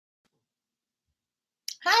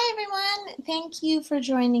Hi everyone, thank you for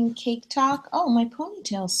joining Cake Talk. Oh, my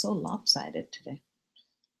ponytail is so lopsided today.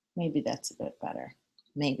 Maybe that's a bit better.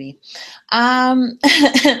 Maybe. Um,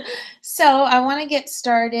 so I want to get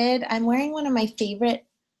started. I'm wearing one of my favorite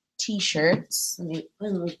t-shirts. Let me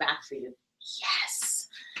move back for you. Yes.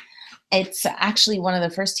 It's actually one of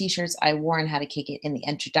the first t-shirts I wore in How to Cake It in the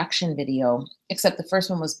introduction video, except the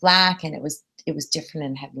first one was black and it was different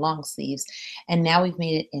and had long sleeves. And now we've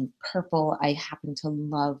made it in purple. I happen to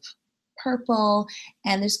love purple.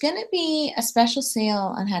 And there's going to be a special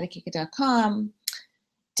sale on howtocakeit.com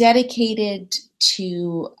dedicated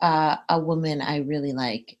to a woman I really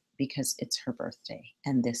like because it's her birthday.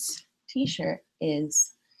 And this t-shirt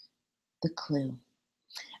is the clue.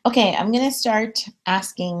 Okay, I'm going to start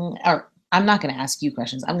asking, or I'm not going to ask you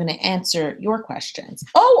questions. I'm going to answer your questions.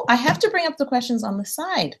 Oh, I have to bring up the questions on the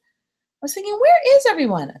side. I was thinking, where is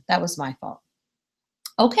everyone? That was my fault.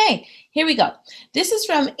 Okay, here we go. This is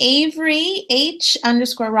from Avery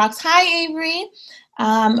H_rocks. Hi, Avery.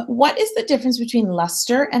 What is the difference between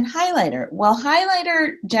luster and highlighter? Well,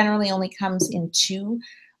 highlighter generally only comes in two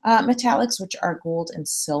metallics, which are gold and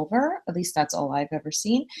silver. At least that's all I've ever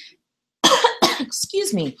seen.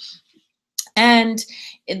 Excuse me. And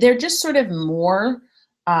they're just sort of more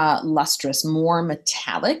lustrous, more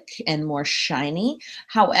metallic, and more shiny.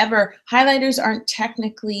 However, highlighters aren't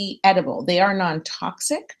technically edible. They are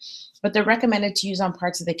non-toxic, but they're recommended to use on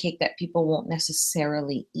parts of the cake that people won't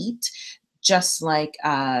necessarily eat, just like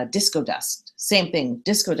disco dust. Same thing.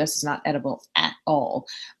 Disco dust is not edible at all.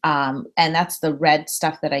 And that's the red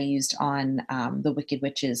stuff that I used on the Wicked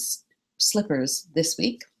Witch's slippers this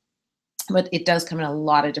week. But it does come in a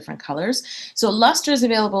lot of different colors. So luster is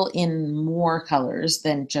available in more colors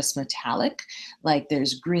than just metallic. Like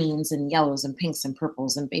there's greens and yellows and pinks and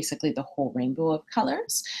purples and basically the whole rainbow of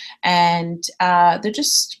colors. And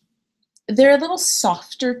they're a little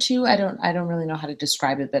softer too. I don't really know how to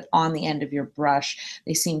describe it, but on the end of your brush,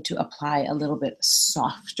 they seem to apply a little bit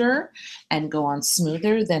softer and go on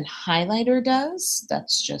smoother than highlighter does.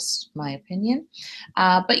 That's just my opinion.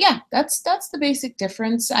 But yeah, that's the basic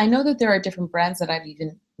difference. I know that there are different brands that I've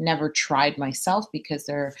even never tried myself because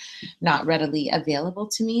they're not readily available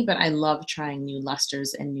to me, but I love trying new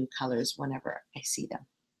lusters and new colors whenever I see them.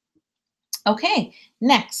 Okay,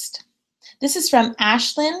 next. This is from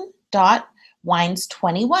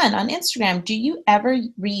Ashlyn.wines21 on Instagram. Do you ever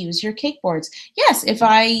reuse your cake boards? Yes, if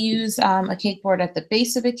I use a cake board at the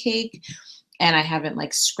base of a cake and I haven't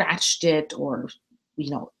like scratched it or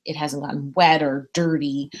it hasn't gotten wet or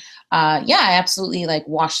dirty, yeah, I absolutely like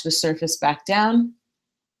wash the surface back down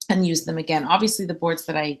and use them again. Obviously, the boards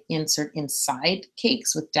that I insert inside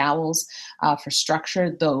cakes with dowels for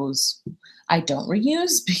structure, those I don't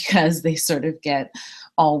reuse because they sort of get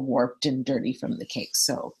all warped and dirty from the cake.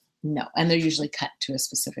 So no, and they're usually cut to a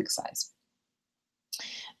specific size.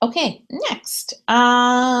 Okay, next.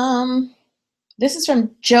 This is from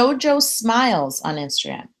Jojo Smiles on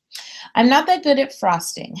Instagram. I'm not that good at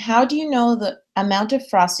frosting. How do you know the amount of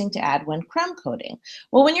frosting to add when crumb coating?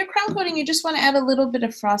 Well, when you're crumb coating, you just want to add a little bit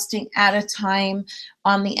of frosting at a time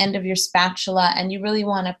on the end of your spatula, and you really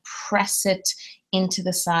want to press it into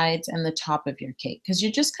the sides and the top of your cake because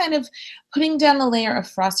you're just kind of putting down a layer of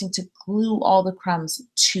frosting to glue all the crumbs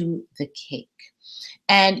to the cake.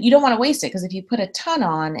 And you don't want to waste it because if you put a ton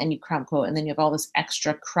on and you crumb coat and then you have all this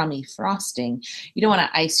extra crummy frosting, you don't want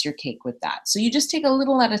to ice your cake with that. So you just take a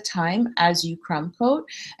little at a time as you crumb coat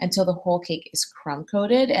until the whole cake is crumb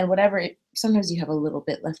coated. And sometimes you have a little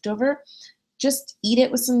bit left over, just eat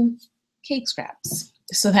it with some cake scraps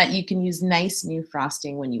so that you can use nice new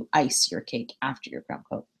frosting when you ice your cake after your crumb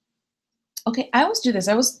coat. Okay, I always do this.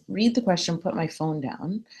 I always read the question, put my phone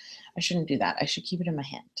down. I shouldn't do that. I should keep it in my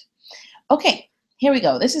hand. Okay, here we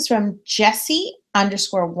go. This is from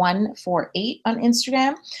Jessie_148 on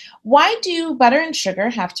Instagram. Why do butter and sugar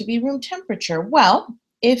have to be room temperature? Well,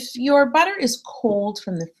 if your butter is cold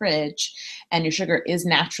from the fridge and your sugar is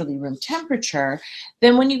naturally room temperature,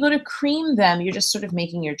 then when you go to cream them, you're just sort of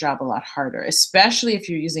making your job a lot harder, especially if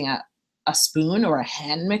you're using a spoon or a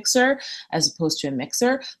hand mixer as opposed to a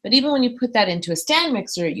mixer. But even when you put that into a stand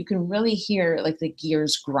mixer, you can really hear like the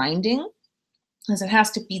gears grinding, because it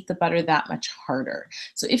has to beat the butter that much harder.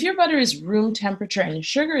 So if your butter is room temperature and your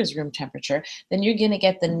sugar is room temperature, then you're going to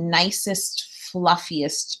get the nicest,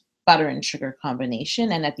 fluffiest butter and sugar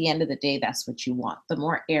combination. And at the end of the day, that's what you want. The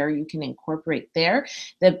more air you can incorporate there,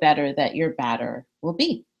 the better that your batter will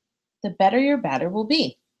be. The better your batter will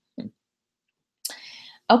be.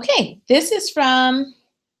 Okay, this is from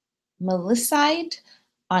Melisside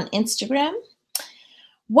on Instagram.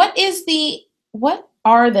 What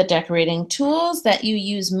are the decorating tools that you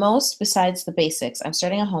use most besides the basics? I'm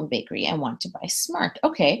starting a home bakery and want to buy smart.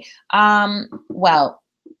 Okay. Well,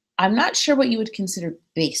 I'm not sure what you would consider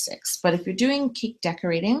basics, but if you're doing cake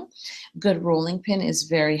decorating, good rolling pin is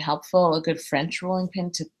very helpful. A good French rolling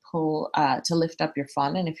pin to pull to lift up your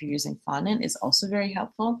fondant if you're using fondant is also very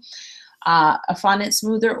helpful. A fondant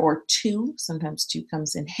smoother or two, sometimes two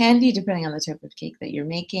comes in handy depending on the type of cake that you're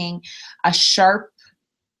making. A sharp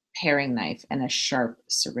paring knife and a sharp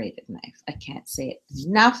serrated knife. I can't say it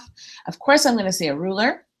enough. Of course, I'm going to say a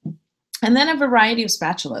ruler. And then a variety of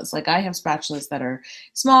spatulas. Like I have spatulas that are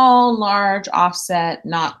small, large, offset,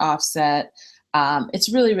 not offset.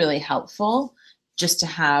 It's really, really helpful just to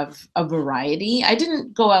have a variety. I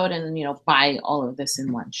didn't go out and, buy all of this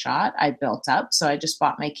in one shot. I built up. So I just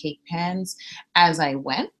bought my cake pans as I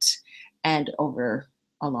went. And over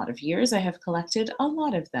a lot of years, I have collected a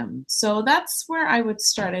lot of them. So that's where I would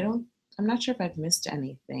start. I'm not sure if I've missed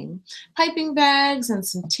anything. Piping bags and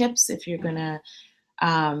some tips if you're going to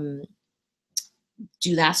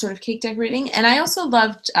do that sort of cake decorating. And I also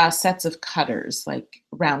loved sets of cutters, like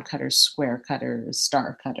round cutters, square cutters,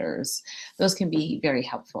 star cutters. Those can be very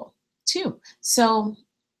helpful too. So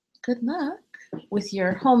good luck with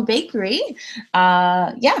your home bakery.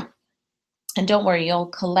 Yeah. And don't worry, you'll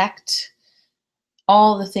collect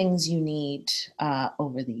all the things you need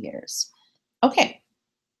over the years. Okay.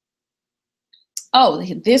 Oh,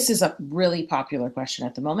 this is a really popular question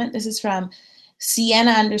at the moment. This is from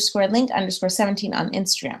Sienna_Link_17 on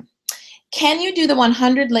Instagram. Can you do the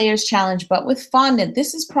 100 layers challenge, but with fondant?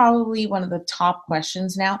 This is probably one of the top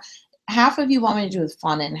questions now. Half of you want me to do it with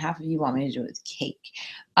fondant and half of you want me to do it with cake.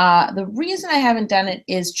 The reason I haven't done it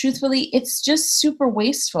is, truthfully, it's just super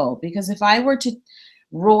wasteful, because if I were to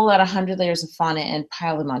roll out 100 layers of fondant and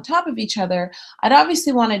pile them on top of each other, I'd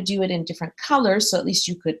obviously want to do it in different colors, so at least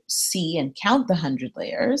you could see and count the 100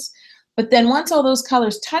 layers. But then once all those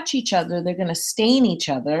colors touch each other, they're going to stain each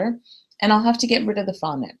other, and I'll have to get rid of the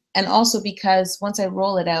fondant. And also because once I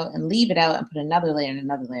roll it out and leave it out and put another layer and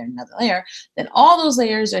another layer and another layer, then all those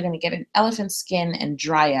layers are going to get an elephant skin and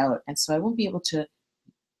dry out, and so I won't be able to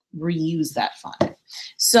reuse that fondant.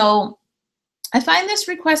 So I find this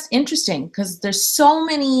request interesting because there's so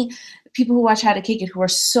many people who watch How to Cake It who are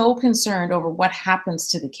so concerned over what happens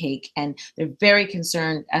to the cake, and they're very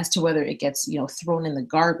concerned as to whether it gets, thrown in the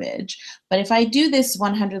garbage. But if I do this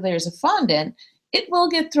 100 layers of fondant, it will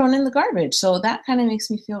get thrown in the garbage. So that kind of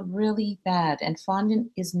makes me feel really bad, and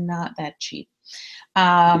fondant is not that cheap.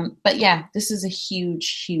 But yeah, this is a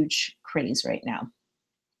huge, huge craze right now.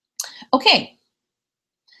 Okay.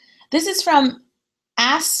 This is from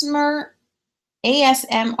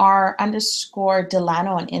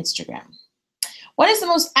ASMR_Delano on Instagram. What is the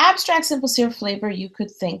most abstract simple syrup flavor you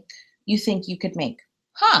think you could make?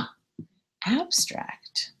 Huh.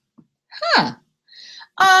 Abstract. Huh.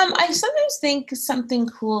 I sometimes think something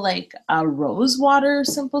cool like a rose water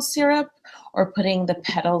simple syrup, or putting the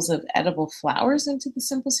petals of edible flowers into the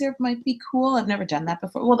simple syrup might be cool. I've never done that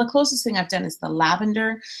before. Well, the closest thing I've done is the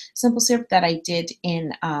lavender simple syrup that I did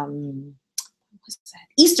in what's that?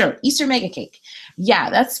 Easter mega cake.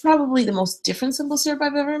 Yeah, that's probably the most different simple syrup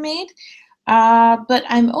I've ever made. But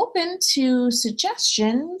I'm open to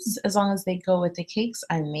suggestions as long as they go with the cakes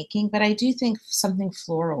I'm making. But I do think something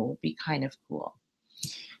floral would be kind of cool.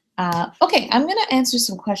 Okay, I'm going to answer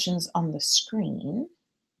some questions on the screen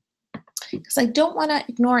because I don't want to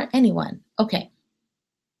ignore anyone. Okay.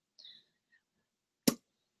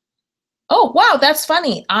 Oh, wow, that's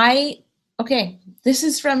funny. Okay, this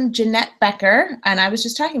is from Jeanette Becker, and I was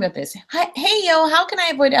just talking about this. Hi, hey, yo, how can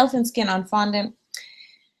I avoid elephant skin on fondant?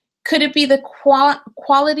 Could it be the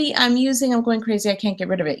quality I'm using? I'm going crazy. I can't get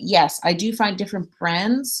rid of it. Yes, I do find different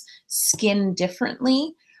brands skin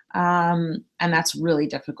differently. And that's really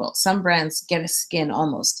difficult. Some brands get a skin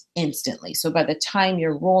almost instantly. So by the time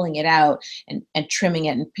you're rolling it out and trimming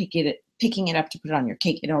it and picking it up to put it on your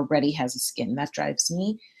cake, it already has a skin. That drives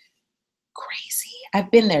me crazy.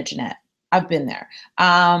 I've been there, Jeanette. I've been there.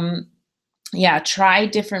 Yeah, try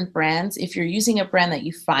different brands. If you're using a brand that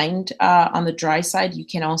you find on the dry side, you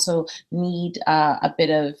can also need a bit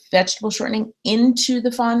of vegetable shortening into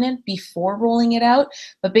the fondant before rolling it out.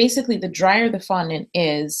 But basically, the drier the fondant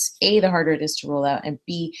is, A, the harder it is to roll out, and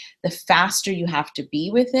B, the faster you have to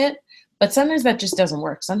be with it. But sometimes that just doesn't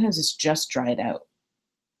work. Sometimes it's just dried out,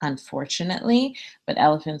 unfortunately. But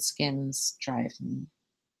elephant skins drive me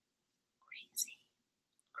crazy.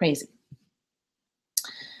 Crazy.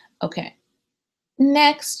 Okay.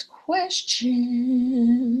 Next question.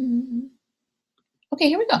 Okay,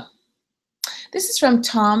 here we go. This is from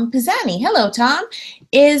Tom Pisani. Hello, Tom.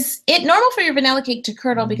 Is it normal for your vanilla cake to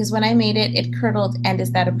curdle? Because when I made it, it curdled, and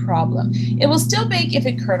is that a problem? It will still bake if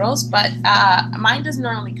it curdles, but mine doesn't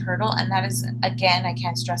normally curdle, and that is, again, I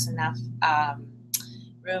can't stress enough,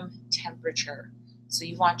 room temperature. So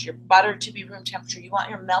you want your butter to be room temperature. You want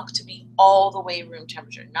your milk to be all the way room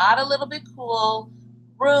temperature, not a little bit cool,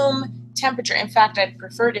 room temperature. In fact, I'd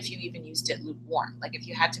prefer it if you even used it lukewarm. Like if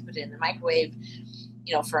you had to put it in the microwave,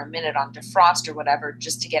 you know, for a minute on defrost or whatever,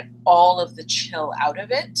 just to get all of the chill out of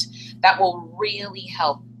it, that will really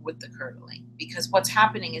help with the curdling. Because what's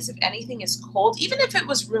happening is if anything is cold, even if it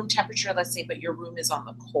was room temperature, let's say, but your room is on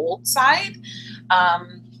the cold side,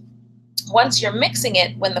 once you're mixing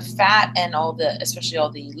it, when the fat and all the, especially all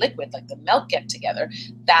the liquid, like the milk, get together,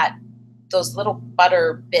 that those little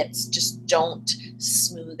butter bits just don't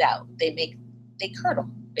smooth out. They curdle,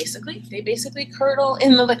 basically. They basically curdle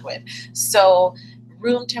in the liquid. So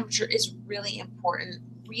room temperature is really important.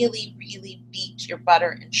 Really, really beat your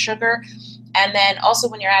butter and sugar. And then also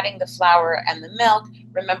when you're adding the flour and the milk,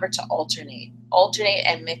 remember to alternate. Alternate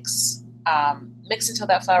and mix. Mix until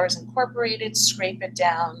that flour is incorporated, scrape it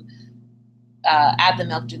down, add the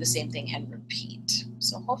milk, do the same thing, and repeat.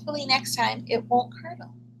 So hopefully next time it won't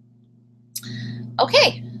curdle.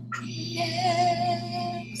 Okay,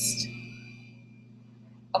 next.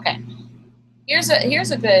 Okay, here's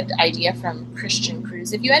a good idea from Christian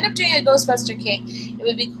Cruz. If you end up doing a Ghostbuster cake, it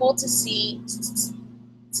would be cool to see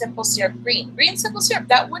simple syrup green. Green simple syrup,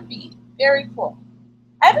 that would be very cool.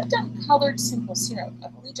 I haven't done colored simple syrup.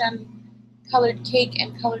 I've only done colored cake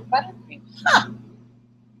and colored buttercream. Huh.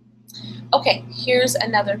 Okay, here's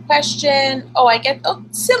another question. Oh,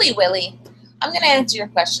 Silly Willy. I'm going to answer your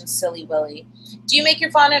question, Silly Willy. Do you make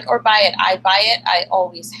your fondant or buy it? I buy it. I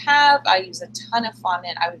always have. I use a ton of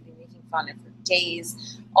fondant. I would be making fondant for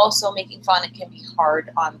days. Also, making fondant can be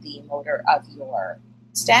hard on the motor of your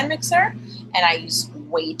stand mixer, and I use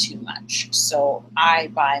way too much. So I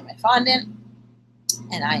buy my fondant,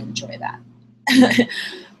 and I enjoy that.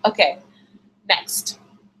 Okay, next.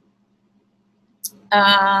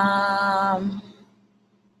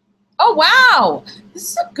 Oh, wow. This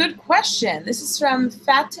is a good question. This is from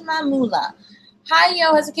Fatima Mula. Hi,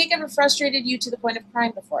 yo. Has a cake ever frustrated you to the point of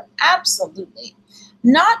crying before? Absolutely.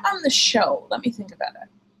 Not on the show. Let me think about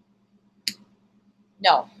it.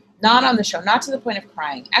 No, not on the show. Not to the point of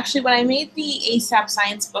crying. Actually, when I made the ASAP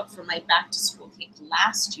science book for my back-to-school cake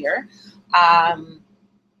last year, I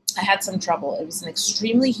had some trouble. It was an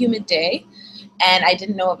extremely humid day, and I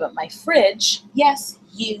didn't know about my fridge. Yes,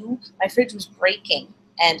 my fridge was breaking,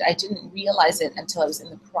 and I didn't realize it until I was in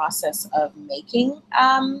the process of making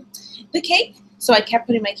the cake. So I kept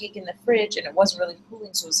putting my cake in the fridge, and it wasn't really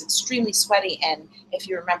cooling, so it was extremely sweaty. And if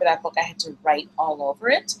you remember that book, I had to write all over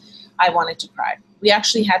it. I wanted to cry. We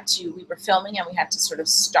actually we were filming, and we had to sort of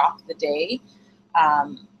stop the day.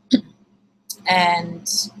 And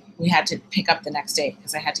we had to pick up the next day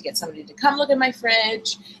because I had to get somebody to come look at my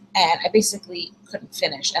fridge, and I basically couldn't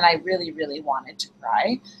finish, and I really, really wanted to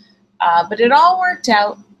cry. But it all worked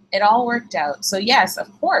out. It all worked out. So yes,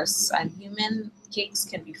 of course, I'm human. Cakes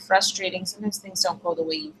can be frustrating. Sometimes things don't go the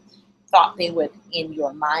way you thought they would in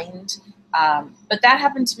your mind. But that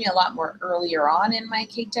happened to me a lot more earlier on in my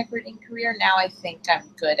cake decorating career. Now I think I'm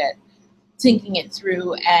good at thinking it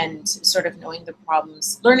through and sort of knowing the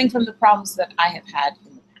problems, learning from the problems that I have had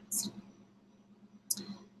in the past.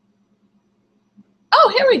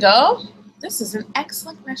 Oh, here we go. This is an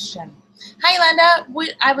excellent question. Hi, Linda.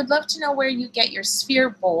 I would love to know where you get your sphere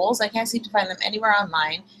bowls. I can't seem to find them anywhere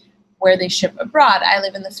online where they ship abroad. I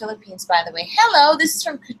live in the Philippines, by the way. Hello, this is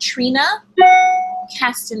from Katrina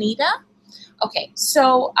Castaneda. Okay,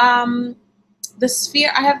 so the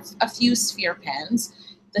sphere, I have a few sphere pans.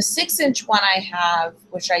 The 6-inch one I have,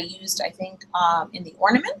 which I used, I think, in the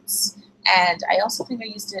ornaments. And I also think I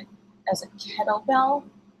used it as a kettlebell.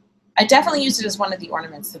 I definitely used it as one of the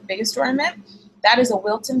ornaments, the biggest ornament. That is a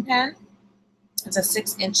Wilton pen. It's a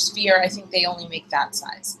 6-inch sphere. I think they only make that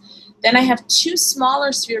size. Then I have 2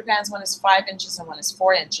 smaller sphere pans. One is 5 inches and one is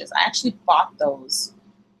 4 inches. I actually bought those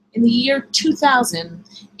in the year 2000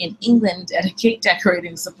 in England at a cake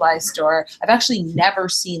decorating supply store. I've actually never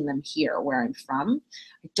seen them here where I'm from.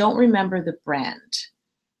 I don't remember the brand.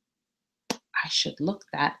 I should look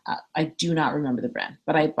that up. I do not remember the brand,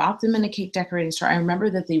 but I bought them in a cake decorating store. I remember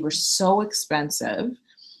that they were so expensive,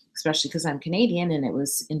 especially because I'm Canadian and it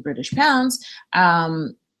was in British pounds.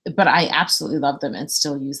 But I absolutely love them and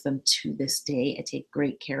still use them to this day. I take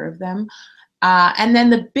great care of them. And then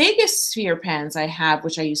the biggest sphere pans I have,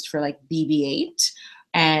 which I used for like BB-8,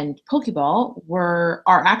 and Pokeball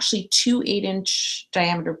are actually two 8-inch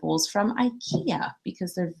diameter bowls from IKEA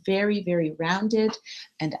because they're very, very rounded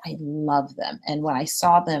and I love them. And when I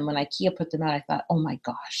saw them, when IKEA put them out, I thought, oh my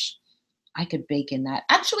gosh, I could bake in that.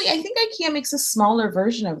 Actually, I think IKEA makes a smaller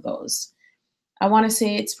version of those. I want to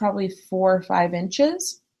say it's probably 4 or 5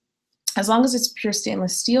 inches. As long as it's pure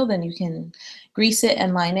stainless steel, then you can grease it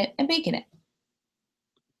and line it and bake in it.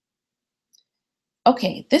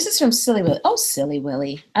 Okay, this is from Silly Willy. Oh, Silly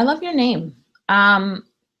Willy. I love your name. Oh, and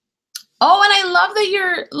I love that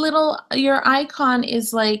your icon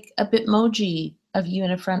is like a Bitmoji of you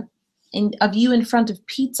in front of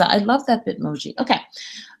pizza. I love that Bitmoji. Okay.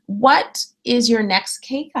 What is your next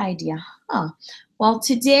cake idea? Huh. Well,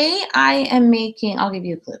 today I am making, I'll give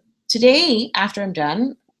you a clue. Today, after I'm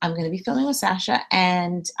done, I'm going to be filming with Sasha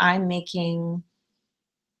and I'm making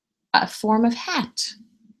a form of hat,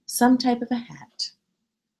 some type of a hat.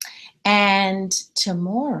 And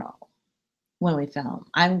tomorrow, when we film,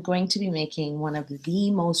 I'm going to be making one of the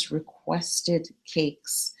most requested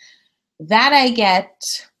cakes that I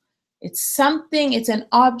get. It's an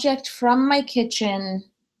object from my kitchen.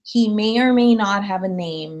 He may or may not have a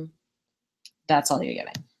name. That's all you're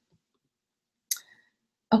getting.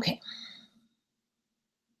 Okay.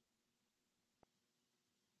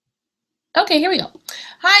 Okay, here we go.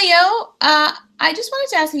 Hi, yo. I just wanted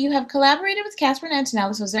to ask you have collaborated with Casper and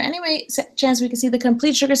Antonella, so is there any chance we can see the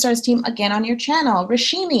complete Sugar Stars team again on your channel?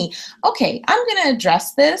 Rashimi. Okay, I'm going to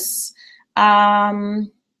address this.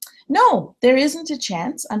 No, there isn't a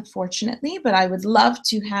chance, unfortunately, but I would love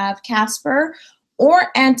to have Casper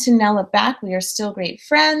or Antonella back. We are still great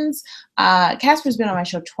friends. Casper's been on my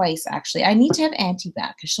show twice, actually. I need to have Auntie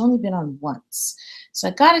back because she's only been on once. So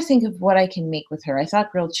I got to think of what I can make with her. I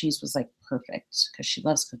thought grilled cheese was like perfect because she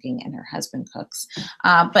loves cooking and her husband cooks.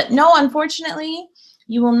 But no, unfortunately,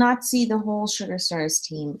 you will not see the whole Sugar Stars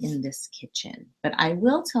team in this kitchen. But I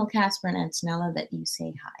will tell Casper and Antonella that you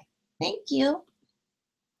say hi. Thank you.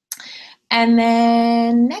 And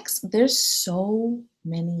then next, there's so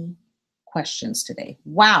many questions today.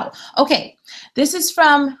 Wow. Okay. This is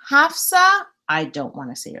from Hafsa. I don't want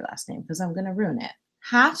to say your last name because I'm going to ruin it.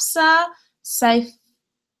 Hafsa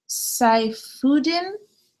Saifuddin.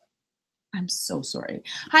 I'm so sorry.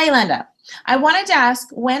 Hi, Yolanda. I wanted to ask,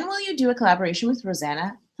 when will you do a collaboration with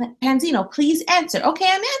Rosanna Panzino? Please answer. Okay,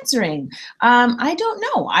 I'm answering. I don't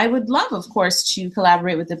know. I would love, of course, to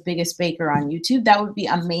collaborate with the biggest baker on YouTube. That would be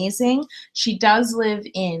amazing. She does live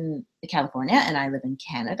in California and I live in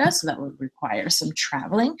Canada, so that would require some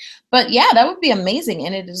traveling. But yeah, that would be amazing.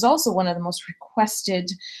 And it is also one of the most requested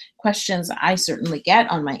questions I certainly get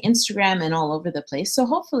on my Instagram and all over the place. So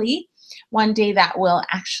hopefully one day that will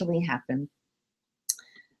actually happen.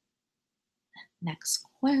 Next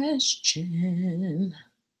question.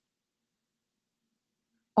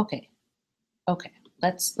 Okay.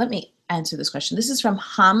 Let me answer this question. This is from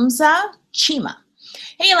Hamza Chima.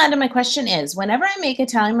 Hey, Yolanda, my question is, whenever I make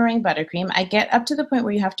Italian meringue buttercream, I get up to the point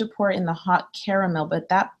where you have to pour in the hot caramel, but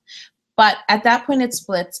at that point it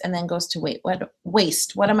splits and then goes to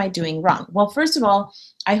waste. What am I doing wrong? Well, first of all,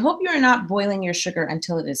 I hope you're not boiling your sugar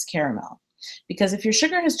until it is caramel. Because if your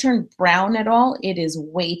sugar has turned brown at all, it is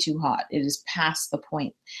way too hot. It is past the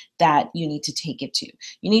point that you need to take it to.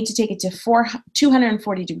 You need to take it to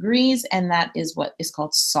 240 degrees, and that is what is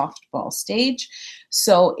called soft ball stage.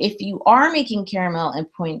 So if you are making caramel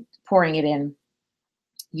and pouring it in,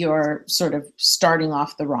 you're sort of starting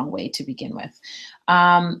off the wrong way to begin with.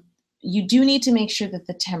 You do need to make sure that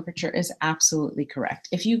the temperature is absolutely correct.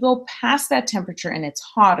 If you go past that temperature and it's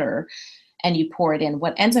hotter, and you pour it in,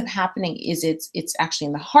 what ends up happening is it's actually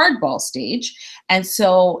in the hard ball stage. And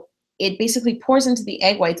so it basically pours into the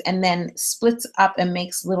egg whites and then splits up and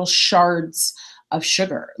makes little shards of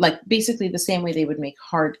sugar, like basically the same way they would make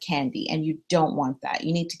hard candy. And you don't want that.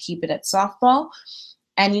 You need to keep it at soft ball.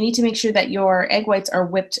 And you need to make sure that your egg whites are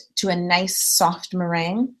whipped to a nice soft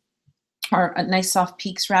meringue, or a nice soft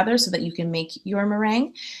peaks rather, so that you can make your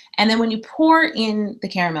meringue. And then when you pour in the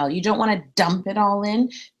caramel, you don't want to dump it all in.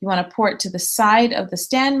 You want to pour it to the side of the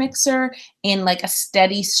stand mixer in like a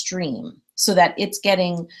steady stream so that it's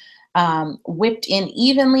getting whipped in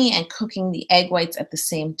evenly and cooking the egg whites at the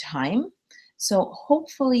same time. So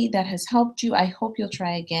hopefully that has helped you. I hope you'll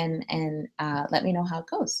try again and let me know how it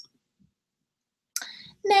goes.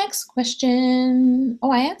 Next question.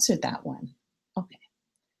 Oh, I answered that one. Okay.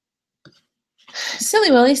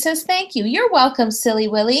 Silly Willy says, thank you. You're welcome, Silly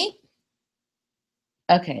Willy.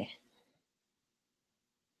 Okay.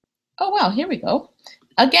 Oh, wow, here we go.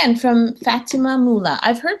 Again, from Fatima Mula.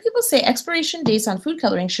 I've heard people say expiration dates on food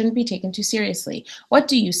coloring shouldn't be taken too seriously. What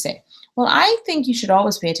do you say? Well, I think you should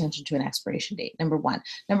always pay attention to an expiration date, number one.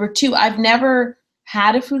 Number two, I've never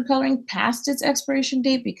had a food coloring past its expiration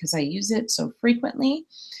date because I use it so frequently.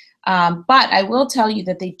 But I will tell you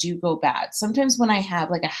that they do go bad. Sometimes when I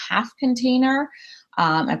have like a half container,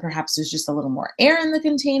 and perhaps there's just a little more air in the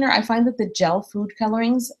container, I find that the gel food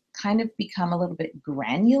colorings kind of become a little bit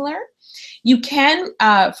granular. You can,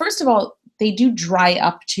 first of all, they do dry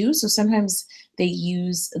up too. So sometimes they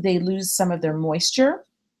lose some of their moisture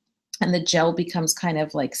and the gel becomes kind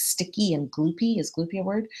of like sticky and gloopy. Is gloopy a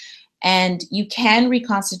word? And you can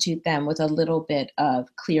reconstitute them with a little bit of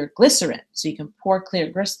clear glycerin. So you can pour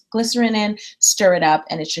clear glycerin in, stir it up,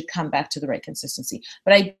 and it should come back to the right consistency.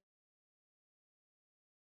 But I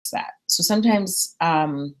that. So sometimes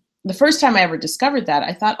the first time I ever discovered that,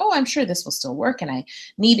 I thought, oh, I'm sure this will still work. And I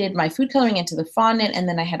kneaded my food coloring into the fondant, and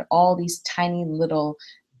then I had all these tiny little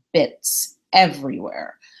bits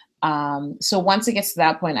everywhere. So once it gets to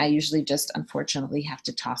that point, I usually just unfortunately have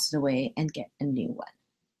to toss it away and get a new one.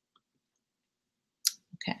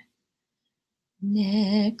 Okay.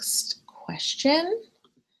 Next question.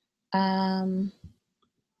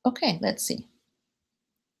 Okay, let's see.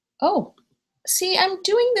 Oh, see, I'm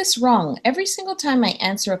doing this wrong. Every single time I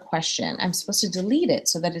answer a question, I'm supposed to delete it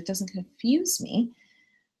so that it doesn't confuse me.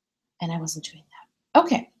 And I wasn't doing that.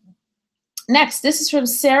 Okay. Next, this is from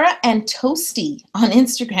Sarah and Toasty on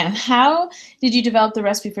Instagram. How did you develop the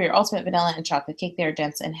recipe for your ultimate vanilla and chocolate cake? They are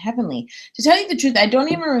dense and heavenly. To tell you the truth, I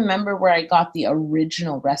don't even remember where I got the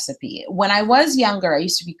original recipe. When I was younger, I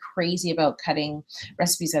used to be crazy about cutting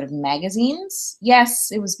recipes out of magazines.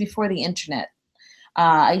 Yes, it was before the internet.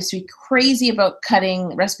 I used to be crazy about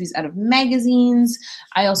cutting recipes out of magazines.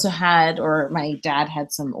 I also had, or my dad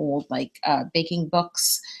had some old like baking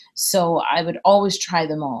books. So I would always try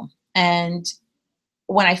them all. And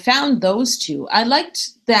when I found those two, I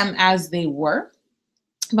liked them as they were.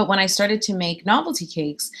 But when I started to make novelty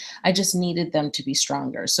cakes, I just needed them to be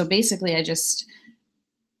stronger. So basically, I just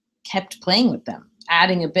kept playing with them,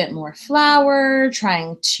 adding a bit more flour,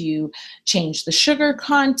 trying to change the sugar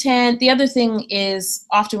content. The other thing is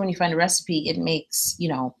often when you find a recipe, it makes, you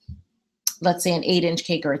know, let's say an 8-inch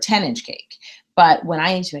cake or a 10-inch cake. But when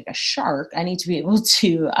I need to make a shark, I need to be able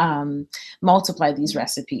to multiply these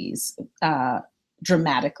recipes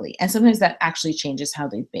dramatically. And sometimes that actually changes how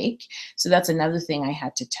they bake. So that's another thing I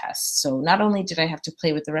had to test. So not only did I have to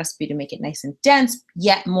play with the recipe to make it nice and dense,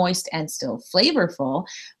 yet moist and still flavorful,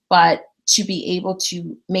 but to be able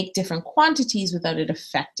to make different quantities without it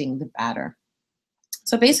affecting the batter.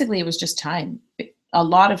 So basically it was just time, a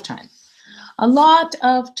lot of time. A lot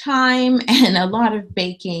of time and a lot of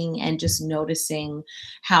baking and just noticing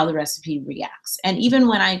how the recipe reacts. And even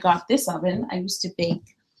when I got this oven, I used to bake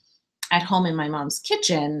at home in my mom's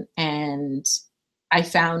kitchen, and I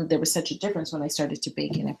found there was such a difference when I started to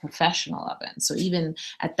bake in a professional oven. So even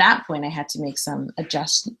at that point, I had to make some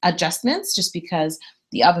adjustments just because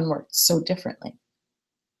the oven worked so differently.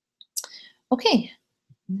 Okay,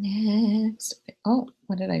 next. Oh,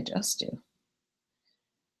 what did I just do?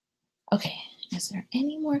 Okay, is there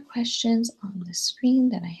any more questions on the screen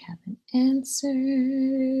that I haven't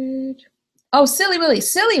answered? Oh, Silly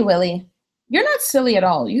Willy, you're not silly at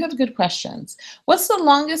all. You have good questions. What's the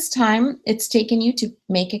longest time it's taken you to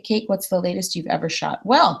make a cake? What's the latest you've ever shot?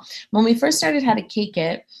 Well, when we first started How to Cake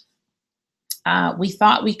It, we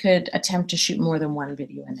thought we could attempt to shoot more than one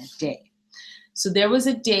video in a day. So there was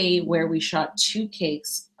a day where we shot 2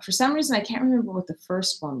 cakes. For some reason, I can't remember what the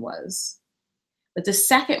first one was. But the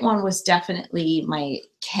second one was definitely my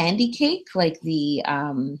candy cake, like the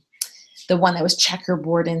one that was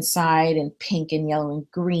checkerboard inside and pink and yellow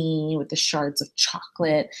and green with the shards of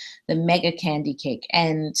chocolate, the mega candy cake.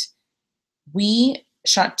 And we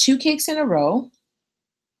shot 2 cakes in a row.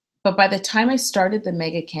 But by the time I started the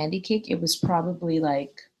mega candy cake, it was probably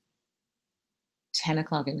like 10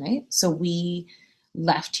 o'clock at night. So we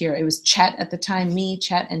left here. It was Chet at the time, me,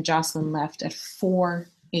 Chet, and Jocelyn left at 4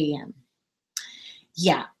 a.m.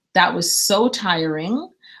 Yeah, that was so tiring.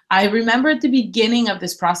 I remember at the beginning of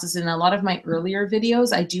this process, in a lot of my earlier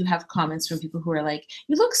videos, I do have comments from people who are like,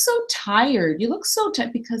 you look so tired. You look so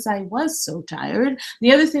tired, because I was so tired.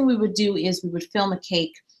 The other thing we would do is we would film a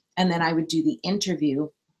cake and then I would do the interview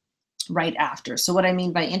right after. So what I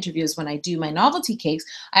mean by interview is when I do my novelty cakes,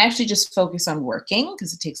 I actually just focus on working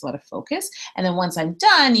because it takes a lot of focus. And then once I'm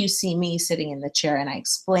done, you see me sitting in the chair and I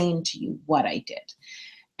explain to you what I did.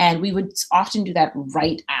 And we would often do that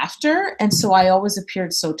right after. And so I always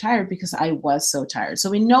appeared so tired because I was so tired. So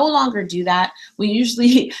we no longer do that. We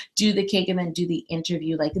usually do the cake and then do the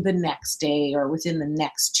interview like the next day or within the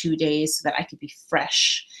next 2 days so that I could be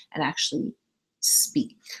fresh and actually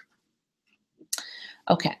speak.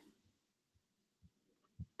 Okay.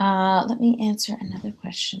 Let me answer another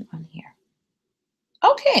question on here.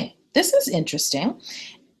 Okay, this is interesting.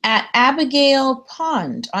 At Abigail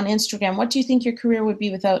Pond on Instagram, what do you think your career would be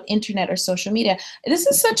without internet or social media? This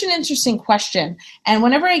is such an interesting question. And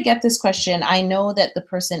whenever I get this question, I know that the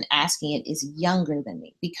person asking it is younger than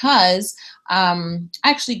me because I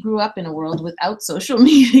actually grew up in a world without social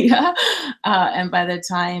media. And by the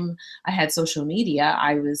time I had social media,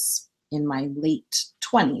 I was in my late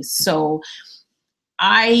 20s. So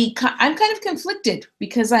I'm kind of conflicted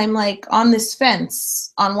because I'm like on this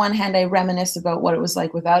fence. On one hand, I reminisce about what it was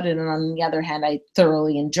like without it, and on the other hand, I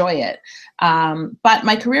thoroughly enjoy it. But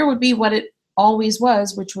my career would be what it always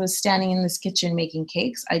was, which was standing in this kitchen making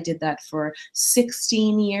cakes. I did that for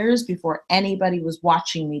 16 years before anybody was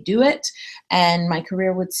watching me do it, and my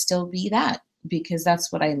career would still be that because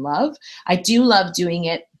that's what I love. I do love doing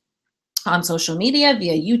it on social media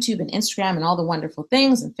via YouTube and Instagram and all the wonderful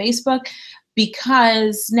things and Facebook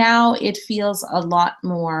because now it feels a lot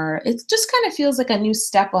more, it just kind of feels like a new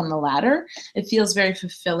step on the ladder. It feels very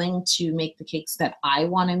fulfilling to make the cakes that I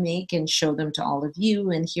want to make and show them to all of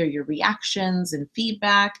you and hear your reactions and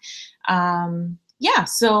feedback. Yeah,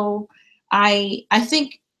 so I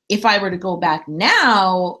think if I were to go back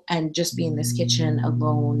now and just be in this kitchen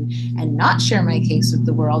alone and not share my cakes with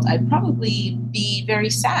the world, I'd probably be very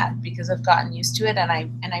sad because I've gotten used to it and I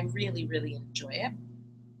really, really enjoy it.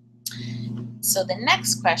 So the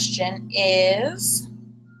next question is,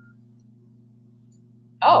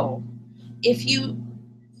 oh, I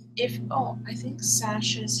think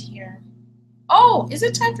Sasha's here. Oh, is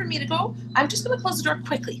it time for me to go? I'm just going to close the door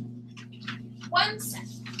quickly. 1 second.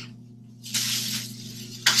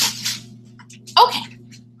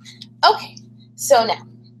 Okay. So now,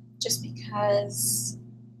 just because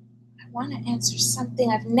I want to answer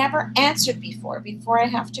something I've never answered before I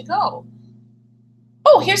have to go.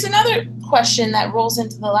 Oh, here's another question that rolls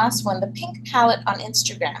into the last one. The pink palette on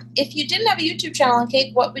Instagram. If you didn't have a YouTube channel on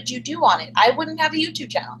cake, what would you do on it? I wouldn't have a YouTube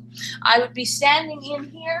channel. I would be standing in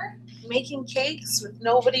here making cakes with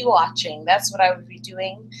nobody watching. That's what I would be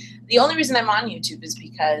doing. The only reason I'm on YouTube is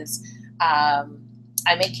because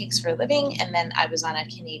I make cakes for a living, and then I was on a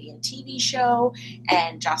Canadian TV show,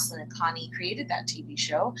 and Jocelyn and Connie created that TV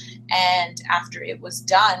show. And after it was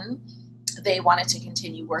done, they wanted to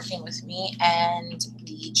continue working with me, and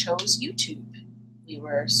we chose YouTube. They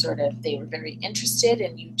were very interested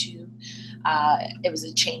in YouTube. It was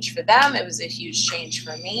a change for them. It was a huge change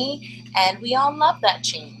for me, and we all love that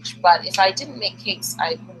change. But if I didn't make cakes,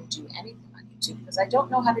 I wouldn't do anything on YouTube because I don't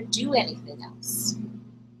know how to do anything else.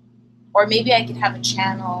 Or maybe I could have a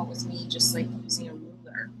channel with me just like using a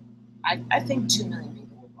ruler. I think 2 million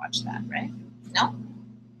people would watch that, right? No?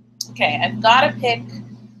 Okay, I've got to pick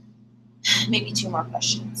maybe 2 more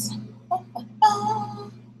questions.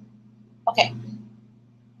 Okay.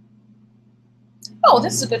 Oh,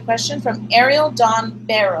 this is a good question from Ariel Dawn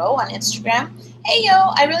Barrow on Instagram. Hey, yo,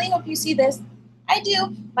 I really hope you see this. I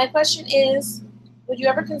do. My question is, would you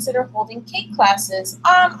ever consider holding cake classes?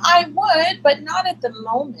 I would, but not at the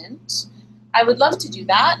moment. I would love to do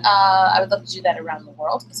that. I would love to do that around the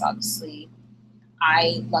world because obviously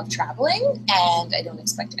I love traveling and I don't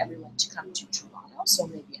expect everyone to come to Toronto, so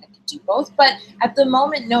maybe I could do both. But at the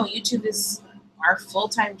moment, no, YouTube is our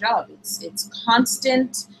full-time job. It's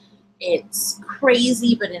constant, it's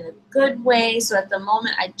crazy, but in a good way. So at the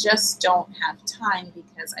moment, I just don't have time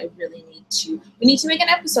because I really we need to make an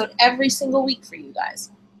episode every single week for you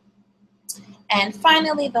guys. And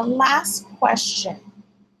finally, the last question.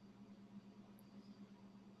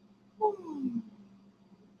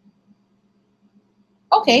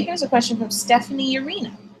 Okay, here's a question from Stephanie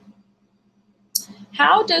Urena.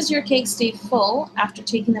 How does your cake stay full after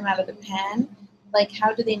taking them out of the pan? Like,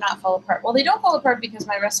 how do they not fall apart? Well, they don't fall apart because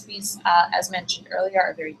my recipes, as mentioned earlier,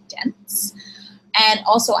 are very dense. And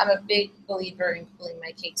also, I'm a big believer in cooling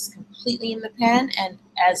my cakes completely in the pan. And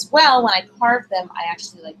as well, when I carve them, I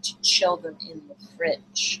actually like to chill them in the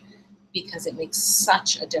fridge because it makes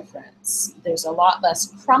such a difference. There's a lot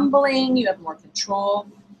less crumbling. You have more control.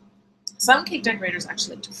 Some cake decorators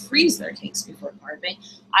actually like to freeze their cakes before carving.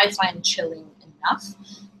 I find chilling enough.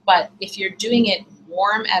 But if you're doing it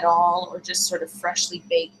warm at all or just sort of freshly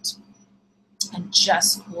baked and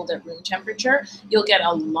just cooled at room temperature, you'll get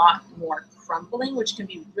a lot more crumbling, which can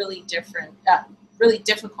be really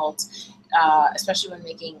difficult, especially when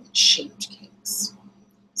making shaped cakes.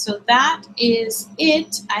 So that is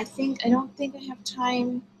it. I don't think I have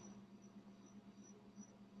time.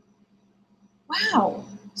 Wow.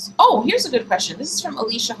 Oh, here's a good question. This is from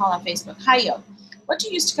Alicia Hall on Facebook. Hi, yo. what to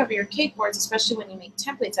use to cover your cake boards, especially when you make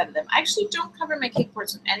templates out of them. I actually don't cover my cake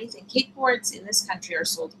boards with anything. Cake boards in this country are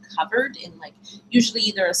sold covered in like usually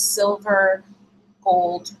either a silver,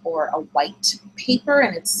 gold, or a white paper,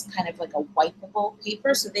 and it's kind of like a wipeable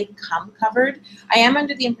paper, so they come covered. I am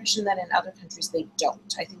under the impression that in other countries they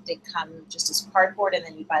don't. I think they come just as cardboard, and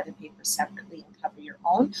then you buy the paper separately and cover your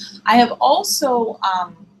own. I have also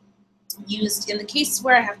used, in the cases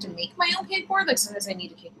where I have to make my own cake board, like sometimes I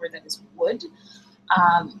need a cake board that is wood,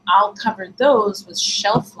 I'll cover those with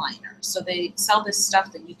shelf liner. So they sell this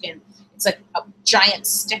stuff that you can, it's like a giant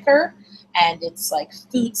sticker, and it's like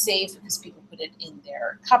food safe because people put it in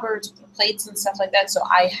their cupboards with their plates and stuff like that. So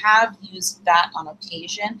I have used that on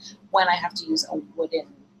occasion when I have to use a wooden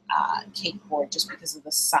cake board just because of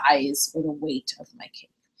the size or the weight of my cake.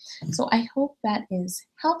 So I hope that is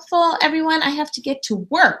helpful, everyone. I have to get to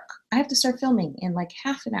work. I have to start filming in like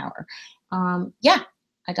half an hour. Yeah,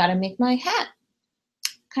 I got to make my hat.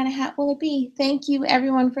 What kind of hat will it be? Thank you,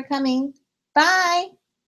 everyone, for coming. Bye.